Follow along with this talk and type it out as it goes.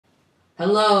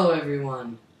Hello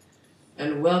everyone,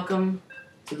 and welcome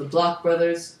to the Block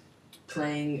Brothers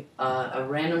playing a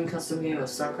random custom game of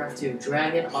Starcraft 2,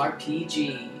 Dragon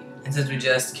RPG. And since we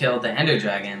just killed the Ender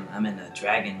Dragon, I'm in a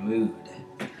dragon mood.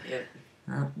 Yep.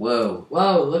 Whoa.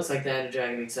 Whoa, looks like the Ender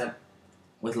Dragon except...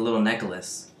 With a little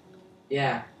necklace.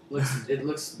 Yeah, it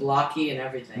looks blocky and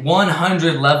everything.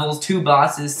 100 levels, 2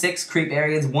 bosses, 6 creep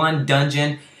areas, 1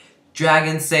 dungeon.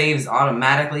 Dragon saves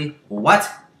automatically.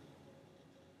 What?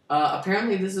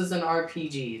 Apparently this is an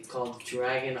RPG. It's called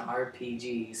Dragon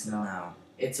RPG. So No.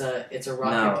 It's a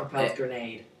rocket-propelled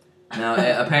grenade. No,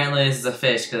 apparently this is a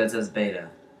fish because it says beta.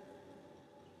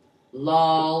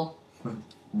 LOL.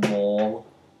 Lol.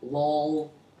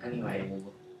 LOL. Anyway.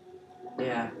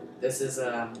 Yeah, this is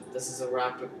a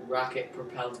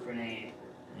rocket-propelled grenade.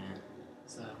 Yeah.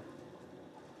 So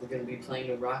we're gonna be playing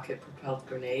a rocket-propelled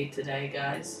grenade today,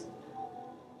 guys.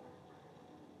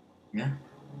 Yeah.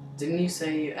 Didn't you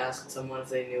say you asked someone if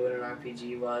they knew what an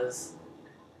RPG was?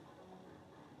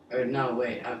 Or no,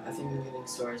 wait, I think I'm getting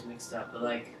stories mixed up. But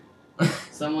like,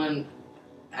 someone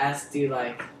asked you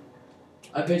like,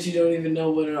 I bet you don't even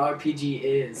know what an RPG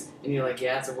is, and you're like,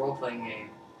 yeah, it's a role-playing game.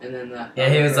 And then that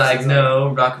he was like,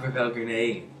 no, rocket propelled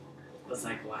grenade. I was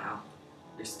like, wow,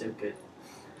 you're stupid.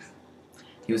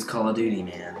 He was Call of Duty,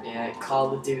 man. Yeah,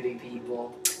 Call of Duty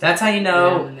people. That's how you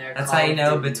know. Yeah, that's how you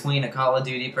know between a Call of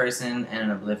Duty person and an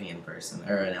Oblivion person,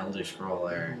 or an Elder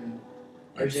Scroller,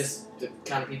 or just the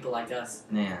kind of people like us.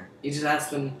 Yeah. You just ask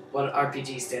them what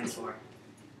RPG stands for.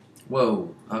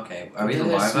 Whoa. Okay. Are we the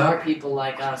There's live smart people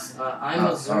like us. I'm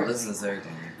a Zergling. Oh, this is a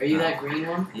Zergling. Are you that green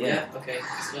one? Yeah. Okay.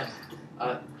 Yeah.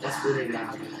 That's really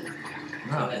loud.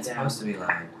 No, it's supposed to be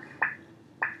loud.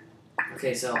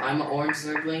 Okay, so I'm an orange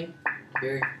Zergling.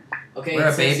 Okay.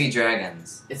 We're baby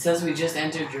dragons. It says we just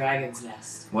entered Dragon's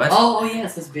Nest. What? Oh yeah,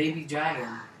 it says baby dragon.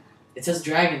 It says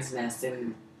Dragon's Nest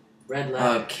in red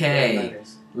letters. Okay. Red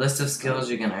letters. List of skills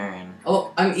you can earn.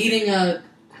 Oh, I'm eating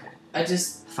I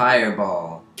just...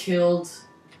 Fireball. Killed...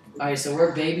 Alright, so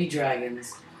we're baby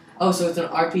dragons. Oh, so it's an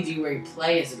RPG where you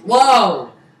play as...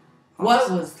 Whoa! What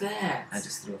was that? I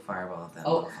just threw a fireball at that.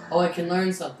 Oh, I can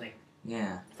learn something.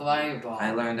 Yeah. Fireball.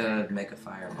 I learned to make a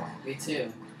fireball. Me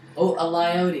too. Oh, a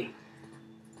Lyote.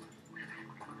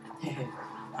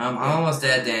 I'm almost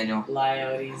dead, Daniel.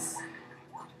 Lyotes.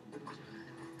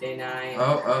 Day 9.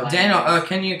 Oh, Daniel,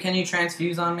 can you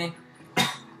transfuse on me?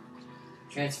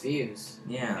 Transfuse?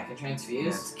 Yeah. I can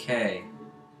transfuse? That's K.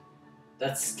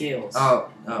 That's skills. No.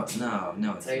 That's how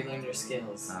you learn your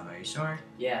skills. Are you sure?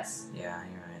 Yes. Yeah,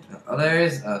 you're right. Oh, there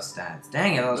is stats.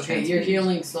 Dang it, I was okay, you're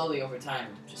healing slowly over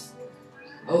time. Just...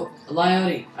 Oh, a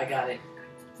Lyote. I got it.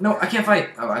 No, I can't fight.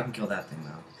 Oh, I can kill that thing,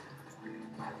 though.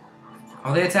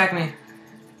 Oh, they attack me.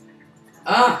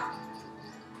 Ah!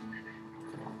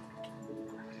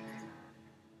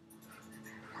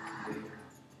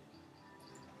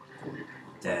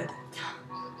 Dead.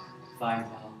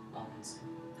 Fireball. Almost.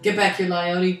 Get back here,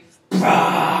 Lyote.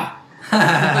 Brah!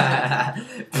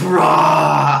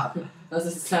 Brah! That's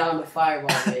the sound a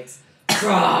fireball makes.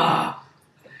 Brah!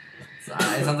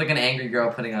 It sounds like an angry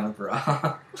girl putting on a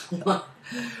bra.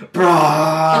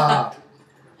 Brah!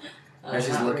 Or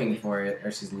she's looking for it.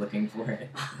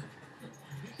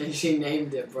 And she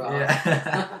named it, bro.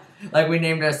 Yeah. Like we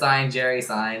named our sign Jerry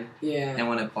Sign. Yeah. And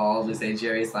when it falls, we say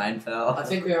Jerry Seinfeld. I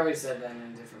think we already said that in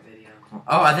a different video.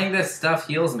 Oh, I think this stuff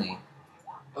heals me.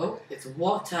 Oh, it's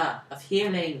water of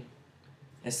healing.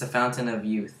 It's the fountain of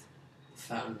youth.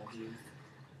 Fountain of youth.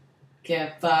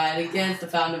 Can't fight against the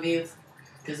fountain of youth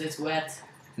because it's wet.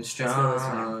 And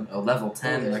strong. Oh, level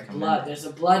 10. There's recommended. blood. There's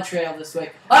a blood trail this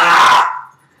way. Ah!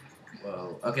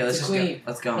 Whoa. Okay, let's just go.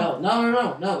 Let's go.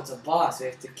 No. It's a boss. We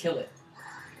have to kill it.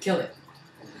 Kill it.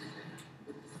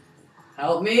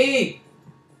 Help me!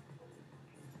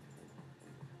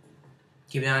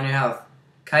 Keep it on your health.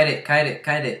 Kite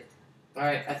it.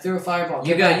 Alright, I threw a fireball.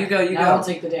 You go. Now I'll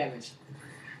take the damage.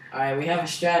 Alright, we have a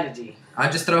strategy.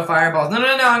 I'll just throw fireballs. No,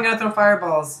 I'm gonna throw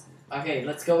fireballs. Okay,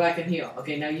 let's go back and heal.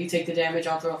 Okay, now you take the damage,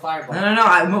 I'll throw a fireball.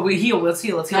 No, we heal. Let's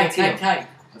heal. Kite.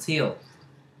 Let's heal.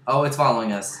 Oh, it's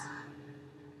following us.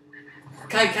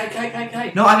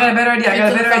 Kite. No, I got a better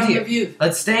idea. Of youth.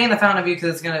 Let's stay in the fountain of youth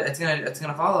because it's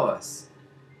gonna follow us.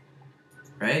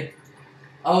 Right?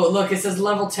 Oh, look, it says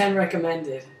level 10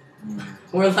 recommended.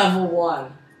 We're level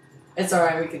 1. It's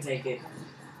alright, we can take it.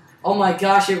 Oh my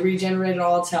gosh, it regenerated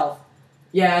all its health.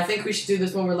 Yeah, I think we should do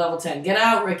this when we're level 10. Get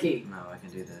out, Ricky. No, I can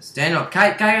do this. Daniel,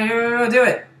 kite, go, do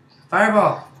it.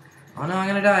 Fireball. Oh no, I'm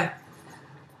gonna die.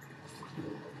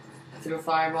 I threw a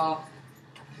fireball.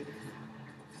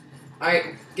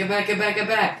 Alright, get back. Get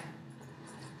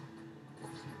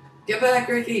back,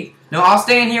 Ricky. No, I'll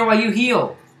stay in here while you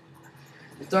heal.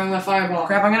 I'm throwing my fireball.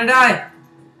 Crap, I'm gonna die.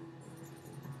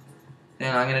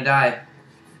 Then I'm gonna die.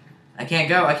 I can't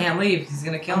go. I can't leave. He's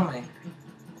gonna kill me.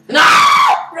 No!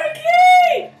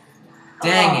 Ricky!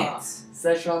 Dang it.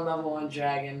 Szechuan level 1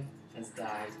 dragon has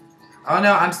died. Oh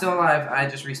no, I'm still alive. I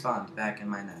just respawned back in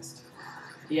my nest.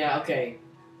 Yeah, okay.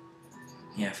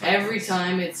 Yeah, Every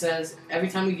time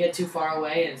we get too far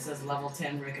away and it says level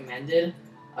 10 recommended,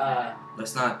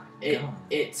 let's not. it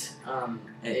it's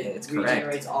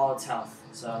regenerates correct. all its health.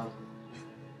 So,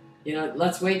 you know,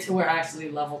 let's wait till we're actually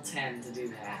level 10 to do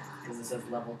that. Because it says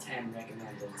level 10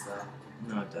 recommended, so.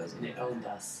 No, it doesn't. And it owned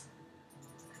us.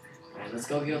 Alright, let's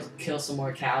go kill some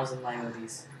more cows and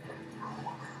coyotes.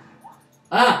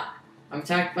 Ah! I'm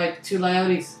attacked by 2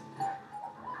 coyotes.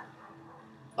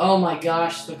 Oh my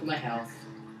gosh, look at my health.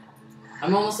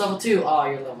 I'm almost level 2. Oh,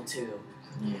 you're level 2.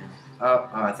 Yeah. Oh,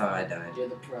 I thought I died. You're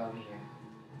the pro here.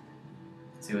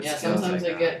 See what Yeah, skills sometimes I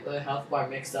got. get the health bar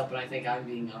mixed up and I think I'm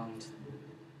being owned.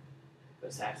 But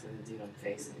it's actually the dude I'm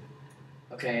facing.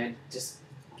 Okay, just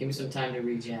give me some time to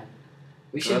regen.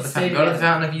 We should stay together. Go to the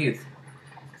Fountain of Youth.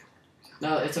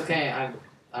 No, it's okay.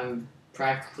 I'm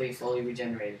practically fully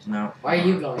regenerated. No. Why are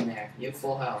you going there? You have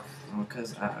full health. Well,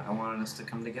 because I wanted us to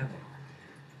come together.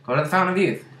 Go to the Fountain of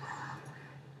Youth.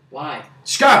 Why?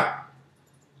 Just go!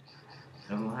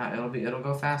 It'll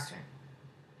go faster.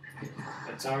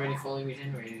 It's already fully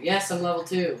regenerated. Yes, I'm level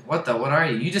 2. What are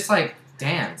you? You just like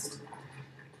danced.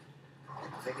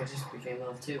 I think I just became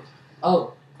level 2.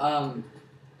 Oh,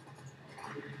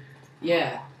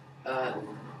 yeah, okay.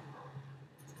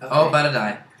 Oh, about to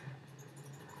die.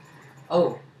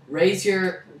 Oh, raise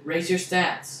your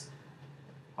stats.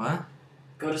 What?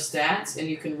 Go to stats and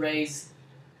you can raise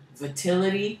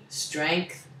vitality,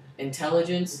 strength,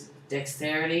 intelligence,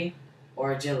 dexterity,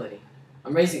 or agility.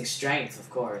 I'm raising strength, of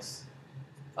course.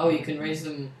 Oh, you can raise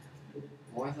them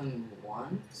more than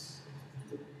once?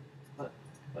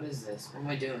 What is this? What am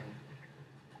I doing?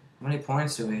 How many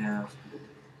points do we have?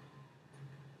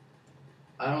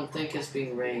 I don't think it's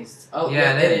being raised. Oh,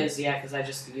 yeah, it is. Yeah, because I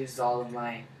just used all of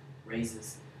my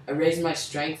raises. I raised my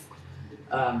strength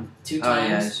 2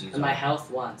 times and my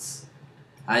health once.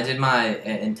 I did my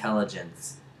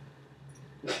intelligence.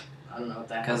 I don't know what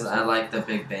that is. Because I like the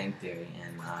Big Bang Theory,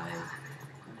 and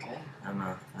Okay.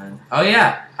 oh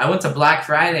yeah, I went to Black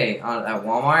Friday at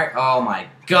Walmart. Oh my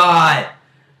god!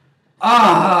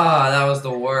 Ah, that was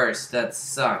the worst. That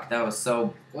sucked. That was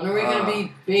so. When are we gonna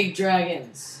be big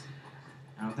dragons?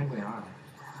 I don't think we are.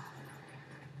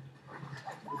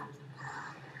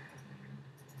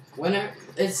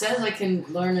 It says I can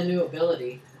learn a new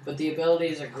ability, but the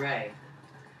abilities are gray.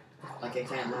 Like I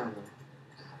can't learn them.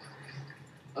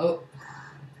 Oh,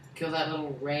 kill that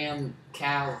little ram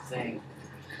cow thing.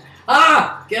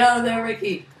 Ah! Get out of there,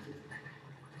 Ricky!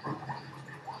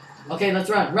 Okay, let's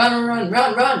run.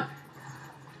 Run!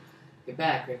 Get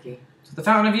back, Ricky. To the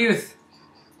Fountain of Youth.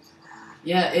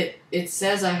 Yeah, it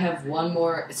says I have one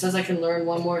more. It says I can learn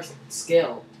one more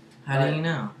skill. How do you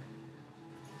know?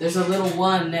 There's a little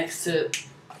one next to.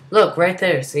 Look right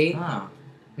there. See? Oh.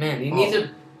 Man, you need to.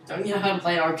 Don't you know how to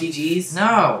play RPGs?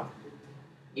 No.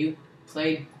 You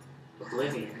played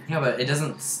Oblivion. Yeah, but it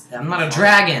doesn't. I'm not a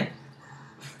dragon.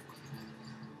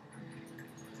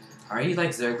 Are you like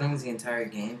Zerglings the entire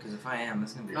game? Because if I am,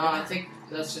 that's gonna be. No, I think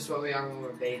that's just what we are when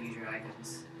we're baby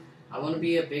dragons. I want to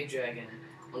be a big dragon.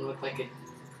 I want to look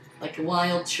like a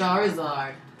wild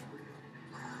Charizard.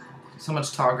 So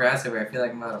much tall grass everywhere. I feel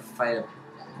like I'm about to fight a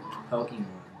Pokemon.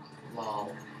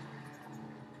 Lol.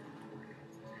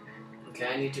 Okay,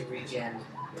 I need to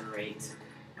regenerate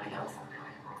my health.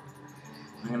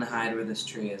 I'm gonna hide where this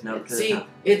tree is. Nope. See,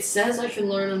 it says I can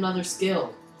learn another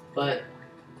skill, but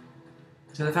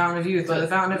To the Fountain of Youth. To the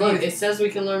Fountain of look, Youth. it says we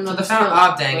can learn To another the fountain. skill.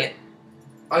 Oh, dang it.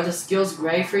 Are the skills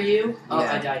gray for you? Oh,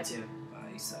 Yeah. I died too. Oh,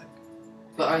 you suck.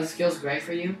 But are the skills gray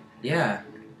for you? Yeah.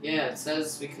 Yeah, it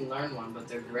says we can learn one, but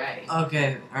they're gray.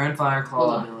 Okay. Earn Fire Hold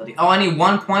Claw on. ability. Oh, I need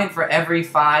 1 point for every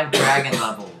 5 dragon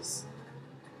levels.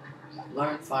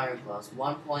 Learn fire claws.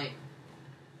 1 point.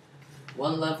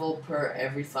 1 level per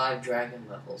every 5 dragon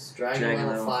levels. Dragon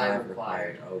level 5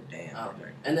 required. Oh, damn. Oh.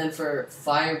 And then for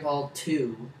Fireball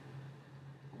 2,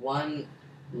 1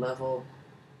 level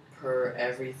per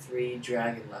every 3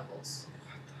 dragon levels.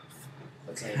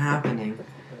 What's Okay. happening?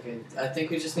 Okay. I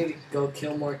think we just need to go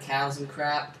kill more cows and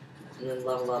crap, and then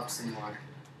level up some more,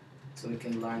 so we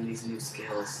can learn these new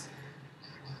skills.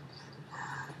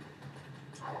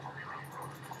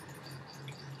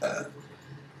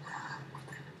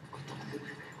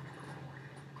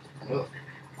 Oh,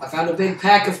 I found a big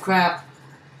pack of crap.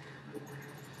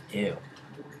 Ew.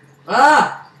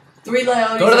 Ah! 3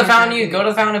 Leones. Go to the Fountain of Youth. Go to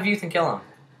the Fountain of Youth and kill him.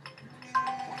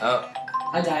 Oh.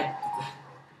 I died.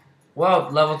 Whoa,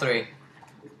 level 3.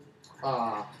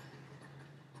 Aw.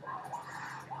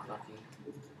 Lucky.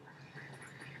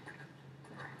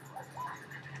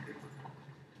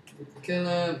 Kill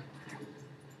him.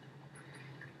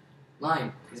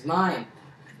 Mine. He's mine.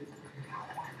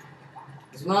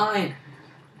 He's mine.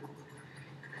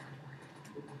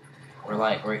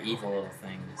 We're evil little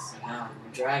things. I know.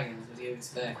 We're dragons. What do you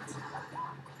expect?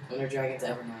 When are dragons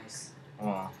ever nice?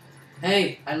 Well,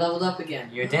 Hey, I leveled up again.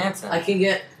 you're dancing. I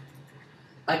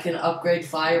can upgrade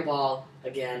Fireball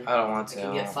again. I don't want to. I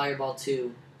can get Fireball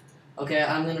 2. Okay,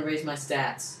 I'm gonna raise my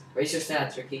stats. Raise your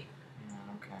stats, Ricky. Yeah,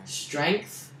 okay.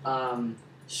 Strength.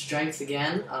 Strength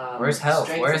again. Where's health?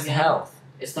 Strength Where's again. health?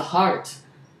 It's the heart.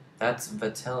 That's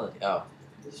vitality. Oh.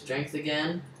 Strength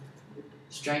again.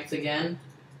 Strength again.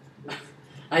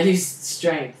 I used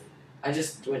strength. I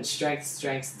just went strength,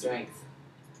 strength, strength.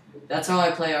 That's how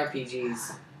I play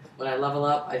RPGs. When I level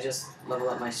up, I just level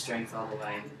up my strength all the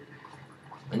way.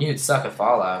 And you'd suck at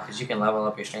Fallout, because you can level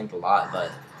up your strength a lot, but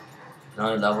it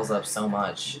only levels up so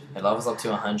much. It levels up to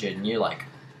 100, and you're like,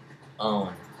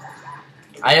 own.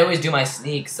 I always do my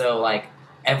sneak, so like,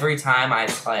 every time I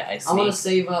sneak. I want to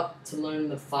save up to learn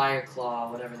the Fire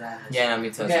Claw, whatever that is. Yeah, no, me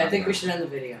too. Okay, I think we should end the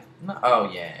video. No, oh,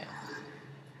 yeah.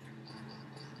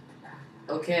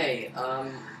 Okay,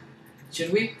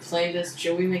 should we play this?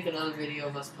 Should we make another video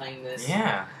of us playing this?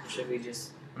 Yeah. Or should we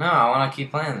just... No, I want to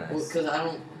keep playing this. Because I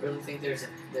don't really think there's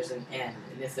an end.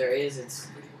 And if there is, it's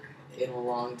in a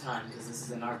long time, because this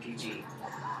is an RPG.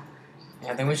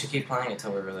 Yeah, I think we should keep playing it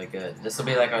until we're really good. This will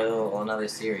be like our little another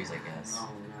series, I guess. Oh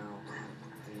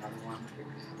no. Another one?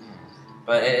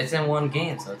 But it's in one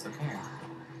game, so it's okay.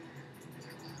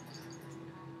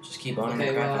 Just keep owning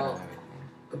the crap out of everything.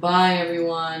 Goodbye,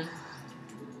 everyone.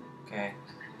 Okay.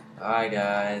 Bye,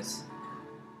 guys.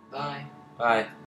 Bye. Bye.